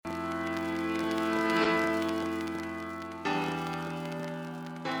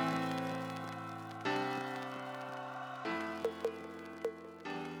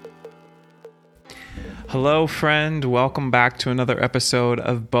Hello, friend. Welcome back to another episode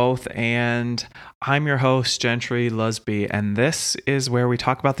of Both. And I'm your host, Gentry Lusby. And this is where we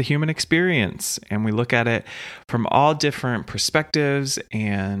talk about the human experience and we look at it from all different perspectives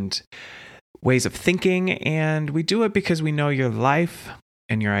and ways of thinking. And we do it because we know your life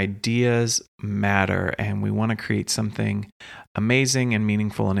and your ideas matter. And we want to create something amazing and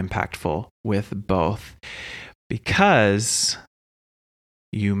meaningful and impactful with both because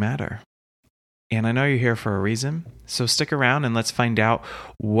you matter. And I know you're here for a reason, so stick around and let's find out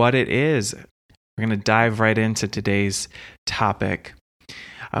what it is. We're going to dive right into today's topic.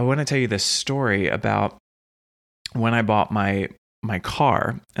 I want to tell you this story about when I bought my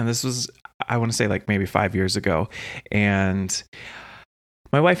car, and this was, I want to say like maybe 5 years ago, and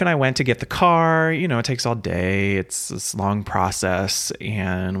my wife and I went to get the car. You know, it takes all day. It's this long process,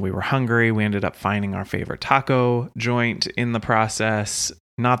 and we were hungry. We ended up finding our favorite taco joint in the process.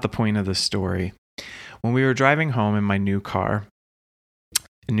 Not the point of the story. When we were driving home in my new car,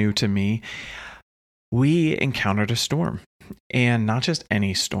 new to me, we encountered a storm. And not just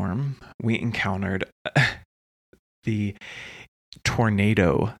any storm, we encountered the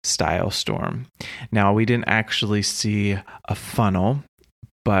tornado style storm. Now, we didn't actually see a funnel,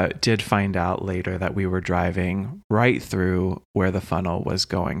 but did find out later that we were driving right through where the funnel was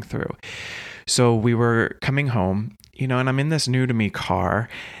going through. So we were coming home, and I'm in this new to me car.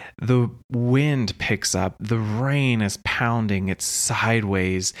 The wind picks up, the rain is pounding, it's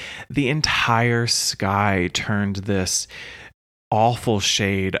sideways. The entire sky turned this awful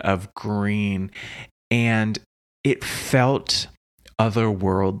shade of green, and it felt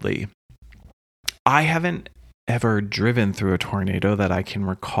otherworldly. I haven't ever driven through a tornado that I can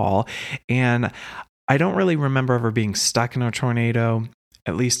recall, and I don't really remember ever being stuck in a tornado,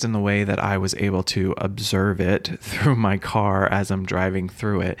 at least in the way that I was able to observe it through my car as I'm driving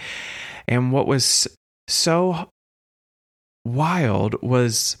through it. And what was so wild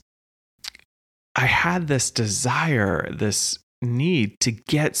was I had this desire, this need to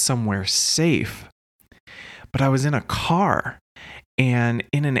get somewhere safe, but I was in a car and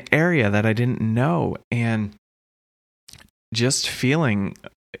in an area that I didn't know, and just feeling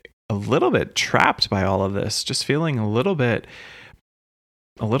a little bit trapped by all of this, just feeling a little bit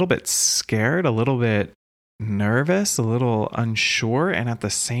scared, a little bit nervous, a little unsure, and at the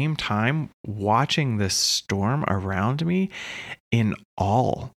same time watching this storm around me in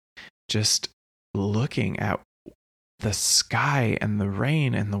awe, just looking at the sky and the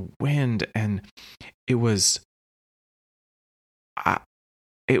rain and the wind, and it was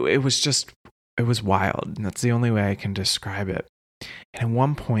wild, and that's the only way I can describe it. And at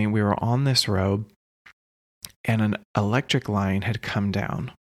one point we were on this road and an electric line had come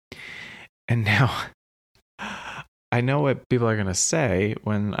down. And now I know what people are going to say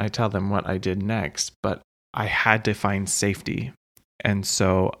when I tell them what I did next, but I had to find safety. And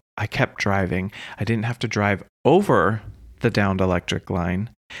so I kept driving. I didn't have to drive over the downed electric line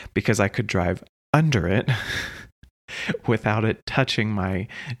because I could drive under it without it touching my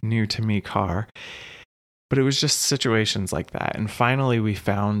new to me car. But it was just situations like that. And finally we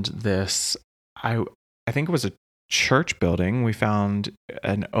found this, I think it was a church building. We found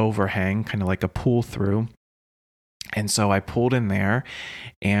an overhang, kind of like a pull through. And so I pulled in there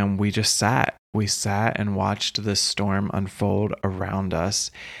and we just sat. We sat and watched this storm unfold around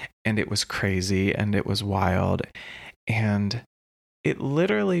us. And it was crazy and it was wild. And it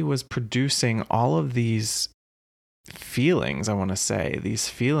literally was producing all of these feelings, I want to say, these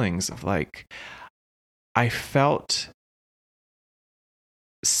feelings of like, I felt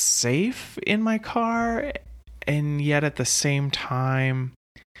safe in my car, and yet at the same time,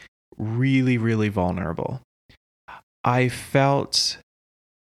 really, really vulnerable. I felt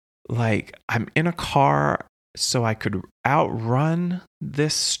like I'm in a car so I could outrun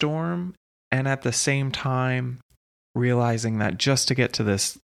this storm, and at the same time, realizing that just to get to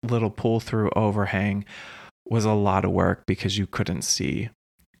this little pull-through overhang was a lot of work because you couldn't see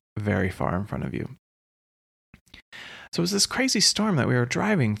very far in front of you. So it was this crazy storm that we were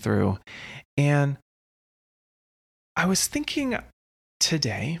driving through, and I was thinking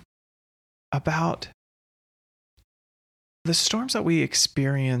today about the storms that we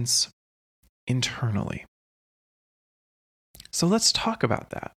experience internally. So let's talk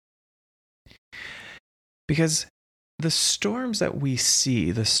about that. Because the storms that we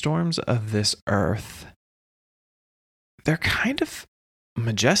see, the storms of this earth, they're kind of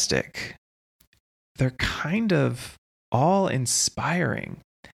majestic. They're kind of awe-inspiring.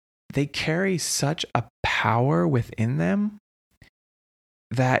 They carry such a power within them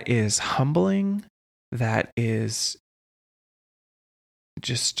that is humbling, that is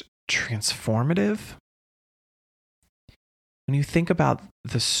just transformative. when you think about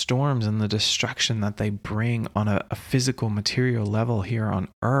the storms and the destruction that they bring on a physical material level here on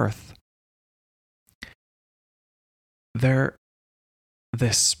Earth, they're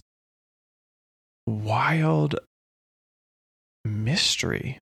this wild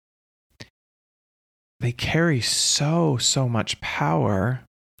mystery. They carry so much power.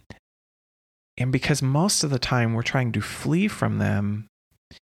 And because most of the time we're trying to flee from them,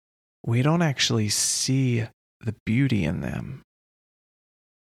 we don't actually see the beauty in them.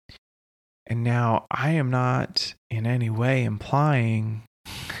 And now I am not in any way implying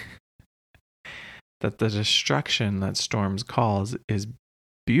that the destruction that storms cause is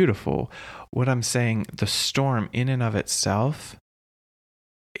beautiful. What I'm saying, the storm in and of itself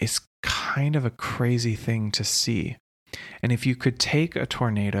is kind of a crazy thing to see. And if you could take a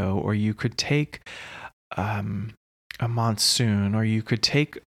tornado, or you could take a monsoon, or you could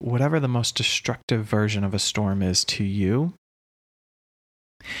take whatever the most destructive version of a storm is to you,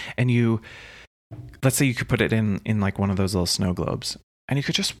 and let's say you could put it in like one of those little snow globes, and you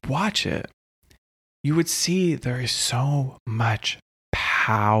could just watch it, you would see there is so much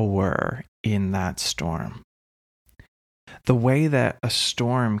power in that storm. The way that a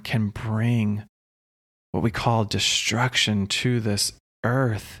storm can bring what we call destruction to this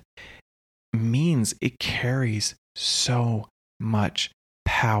earth means it carries so much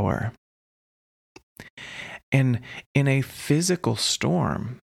power. And in a physical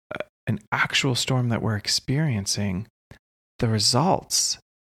storm, an actual storm that we're experiencing, the results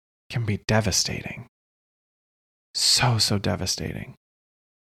can be devastating. So devastating.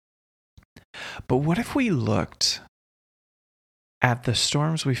 But what if we looked at the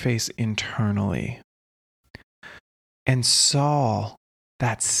storms we face internally and saw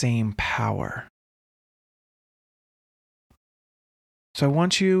that same power? So I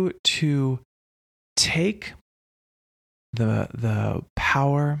want you to take the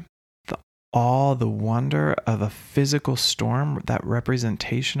power, all the wonder of a physical storm, that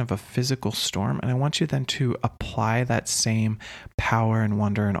representation of a physical storm, and I want you then to apply that same power and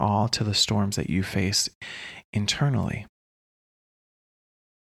wonder and awe to the storms that you face internally.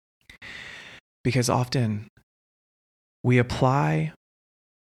 Because often we apply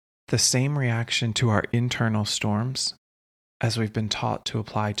the same reaction to our internal storms as we've been taught to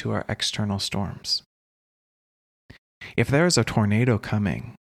apply to our external storms. If there is a tornado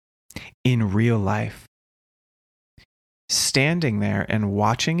coming in real life, standing there and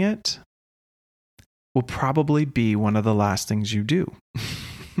watching it will probably be one of the last things you do.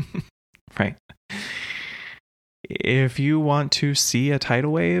 Right? If you want to see a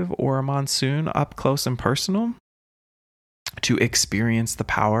tidal wave or a monsoon up close and personal, to experience the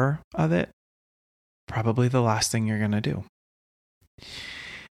power of it, probably the last thing you're going to do.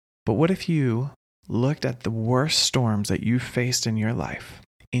 But what if you looked at the worst storms that you faced in your life,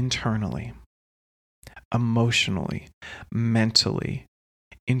 internally, emotionally, mentally,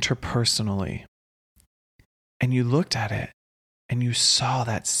 interpersonally, and you looked at it and you saw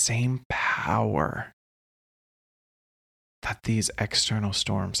that same power that these external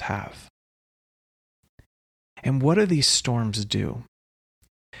storms have? And what do these storms do?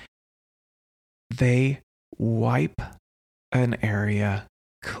 They wipe an area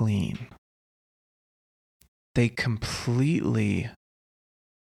clean. They completely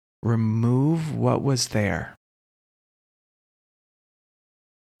remove what was there.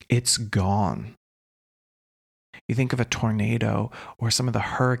 It's gone. You think of a tornado or some of the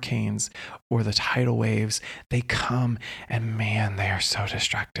hurricanes or the tidal waves, they come and man, they are so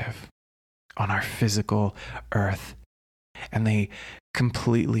destructive on our physical earth. And they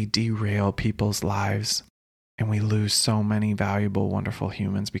completely derail people's lives. And we lose so many valuable, wonderful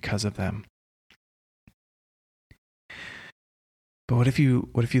humans because of them. But what if you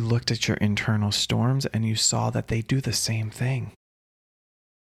looked at your internal storms and you saw that they do the same thing?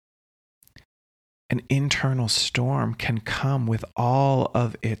 An internal storm can come with all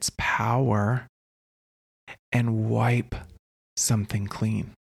of its power and wipe something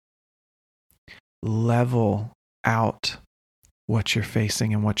clean. Level out what you're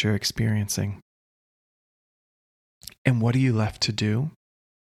facing and what you're experiencing. And what are you left to do?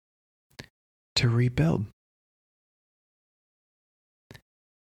 To rebuild.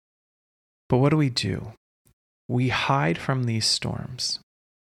 But what do? We hide from these storms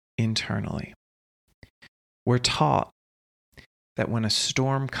internally. We're taught that when a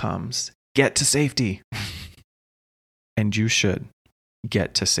storm comes, get to safety. And you should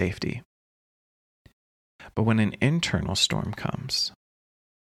get to safety. But when an internal storm comes,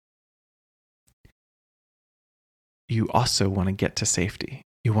 you also want to get to safety.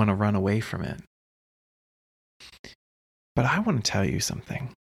 You want to run away from it. But I want to tell you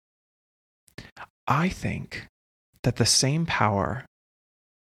something. I think that the same power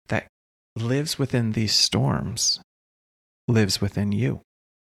that lives within these storms lives within you.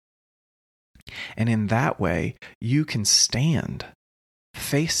 And in that way, you can stand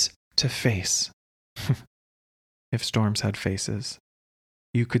face to face. If storms had faces,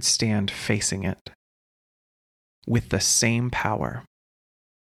 you could stand facing it with the same power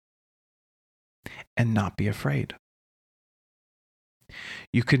and not be afraid.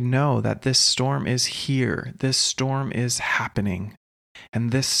 You could know that this storm is here, this storm is happening,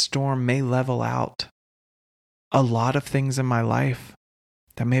 and this storm may level out a lot of things in my life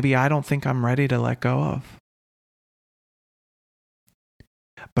that maybe I don't think I'm ready to let go of.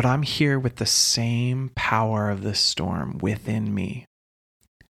 But I'm here with the same power of this storm within me.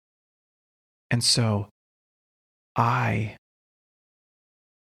 And so I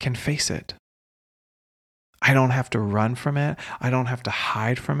can face it. I don't have to run from it. I don't have to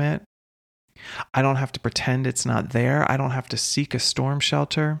hide from it. I don't have to pretend it's not there. I don't have to seek a storm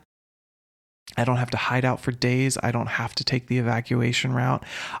shelter. I don't have to hide out for days. I don't have to take the evacuation route.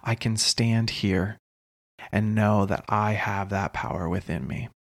 I can stand here and know that I have that power within me.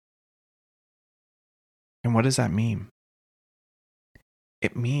 And what does that mean?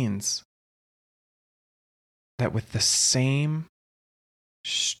 It means that with the same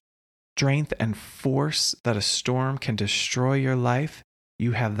strength and force that a storm can destroy your life,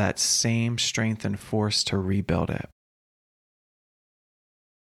 you have that same strength and force to rebuild it.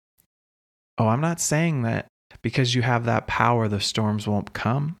 Oh, I'm not saying that because you have that power, the storms won't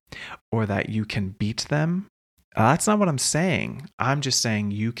come or that you can beat them. That's not what I'm saying. I'm just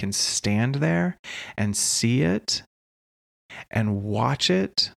saying you can stand there and see it and watch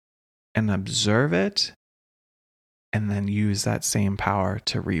it and observe it and then use that same power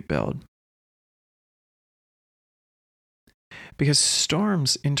to rebuild. Because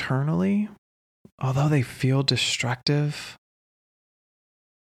storms internally, although they feel destructive,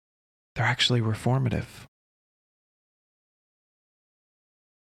 they're actually reformative.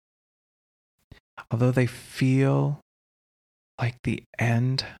 Although they feel like the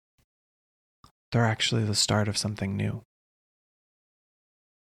end, they're actually the start of something new.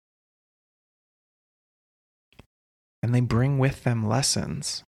 And they bring with them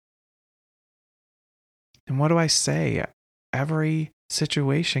lessons. And what do I say? Every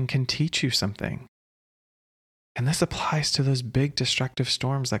situation can teach you something. And this applies to those big destructive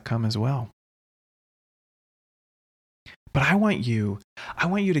storms that come as well. But I want you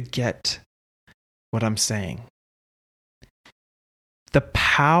to get what I'm saying. The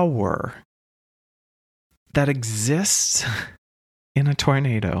power that exists in a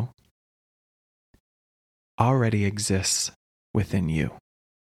tornado already exists within you.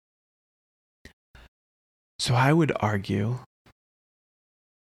 So I would argue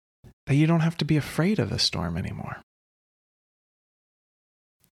that you don't have to be afraid of a storm anymore.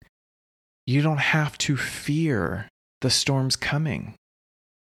 You don't have to fear the storms coming,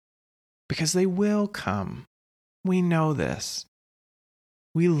 because they will come. We know this.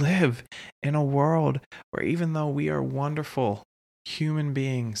 We live in a world where even though we are wonderful human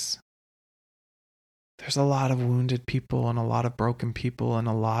beings, there's a lot of wounded people and a lot of broken people and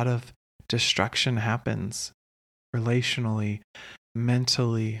a lot of destruction happens relationally,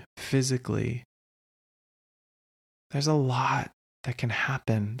 mentally, physically. There's a lot that can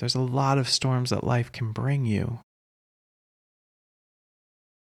happen. There's a lot of storms that life can bring you.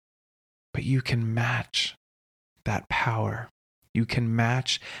 But you can match that power. You can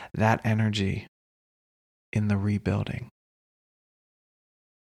match that energy in the rebuilding.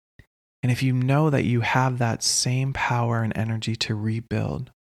 And if you know that you have that same power and energy to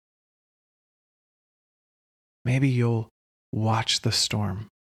rebuild, maybe you'll watch the storm.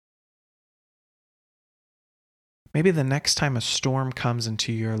 Maybe the next time a storm comes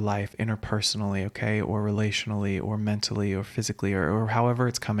into your life interpersonally, okay, or relationally, or mentally, or physically, or however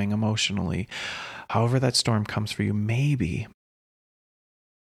it's coming emotionally, however that storm comes for you, maybe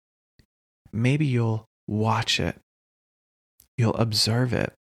you'll watch it. You'll observe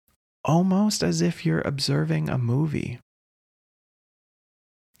it, almost as if you're observing a movie.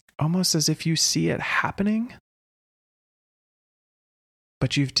 Almost as if you see it happening,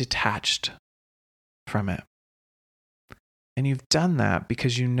 but you've detached from it. And you've done that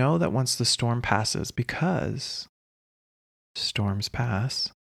because you know that once the storm passes, because storms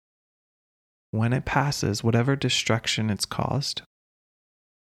pass, when it passes, whatever destruction it's caused,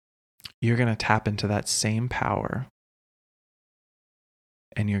 you're going to tap into that same power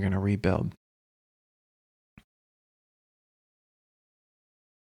and you're going to rebuild.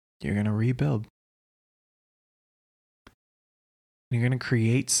 You're going to rebuild. You're going to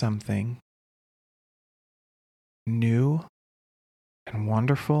create something new and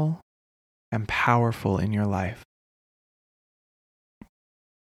wonderful and powerful in your life.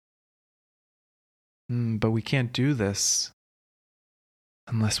 But we can't do this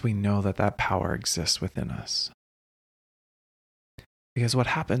unless we know that that power exists within us. Because what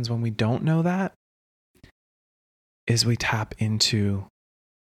happens when we don't know that is we tap into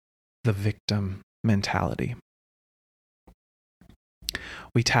the victim mentality.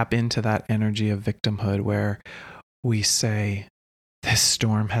 We tap into that energy of victimhood where we say, this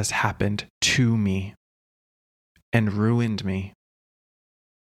storm has happened to me and ruined me.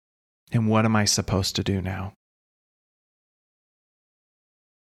 And what am I supposed to do now?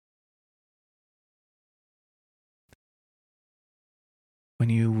 When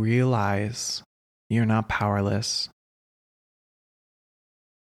you realize you're not powerless,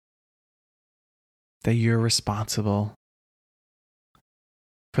 that you're responsible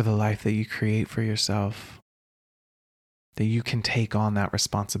for the life that you create for yourself, that you can take on that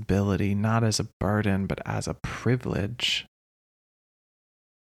responsibility not as a burden, but as a privilege.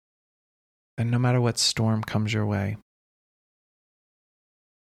 And no matter what storm comes your way,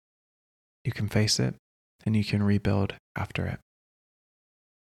 you can face it and you can rebuild after it.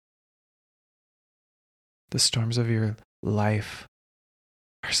 The storms of your life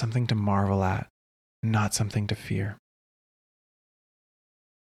are something to marvel at, not something to fear.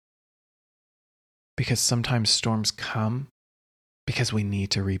 Because sometimes storms come because we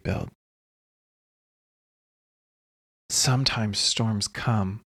need to rebuild. Sometimes storms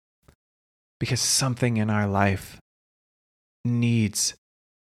come because something in our life needs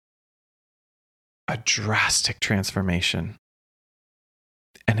a drastic transformation.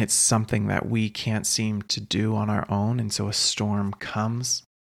 And it's something that we can't seem to do on our own. And so a storm comes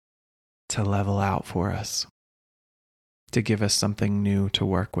to level out for us, to give us something new to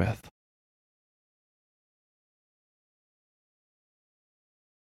work with.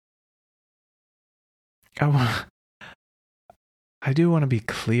 I do want to be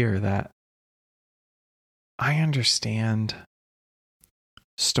clear that I understand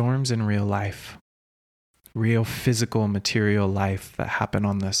storms in real life, real physical material life that happen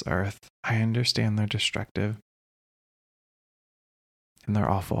on this earth. I understand they're destructive and they're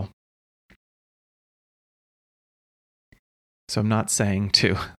awful. So I'm not saying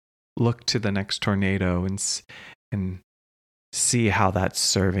to look to the next tornado and see how that's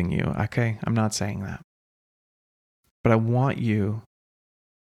serving you. Okay, I'm not saying that. But I want you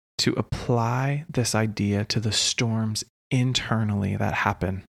to apply this idea to the storms internally that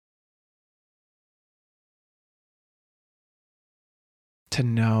happen. To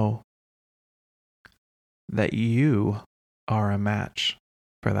know that you are a match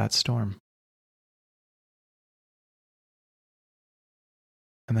for that storm.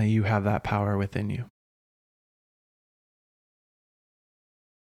 And that you have that power within you.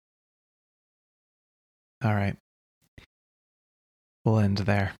 All right. We'll end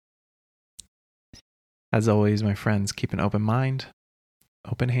there. As always, my friends, keep an open mind,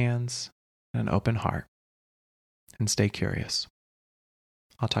 open hands, and an open heart. And stay curious.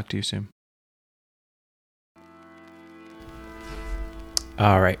 I'll talk to you soon.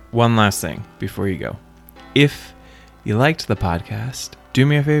 All right. One last thing before you go. If you liked the podcast, do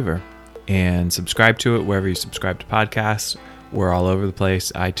me a favor and subscribe to it wherever you subscribe to podcasts. We're all over the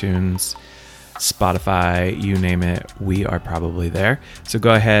place. iTunes, Spotify, you name it, we are probably there. So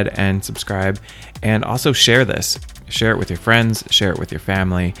go ahead and subscribe, and also share this. Share it with your friends, share it with your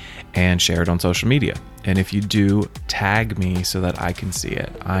family, and share it on social media. And if you do, tag me so that I can see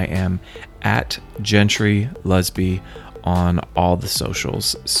it. I am at Gentry Lusby on all the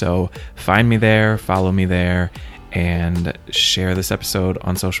socials. So find me there, follow me there, and share this episode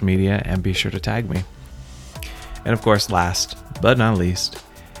on social media, and be sure to tag me. And of course, last but not least,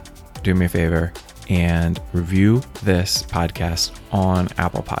 do me a favor and review this podcast on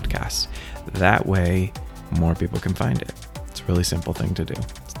Apple Podcasts. That way, more people can find it. It's a really simple thing to do.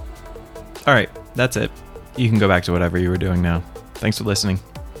 All right, that's it. You can go back to whatever you were doing now. Thanks for listening.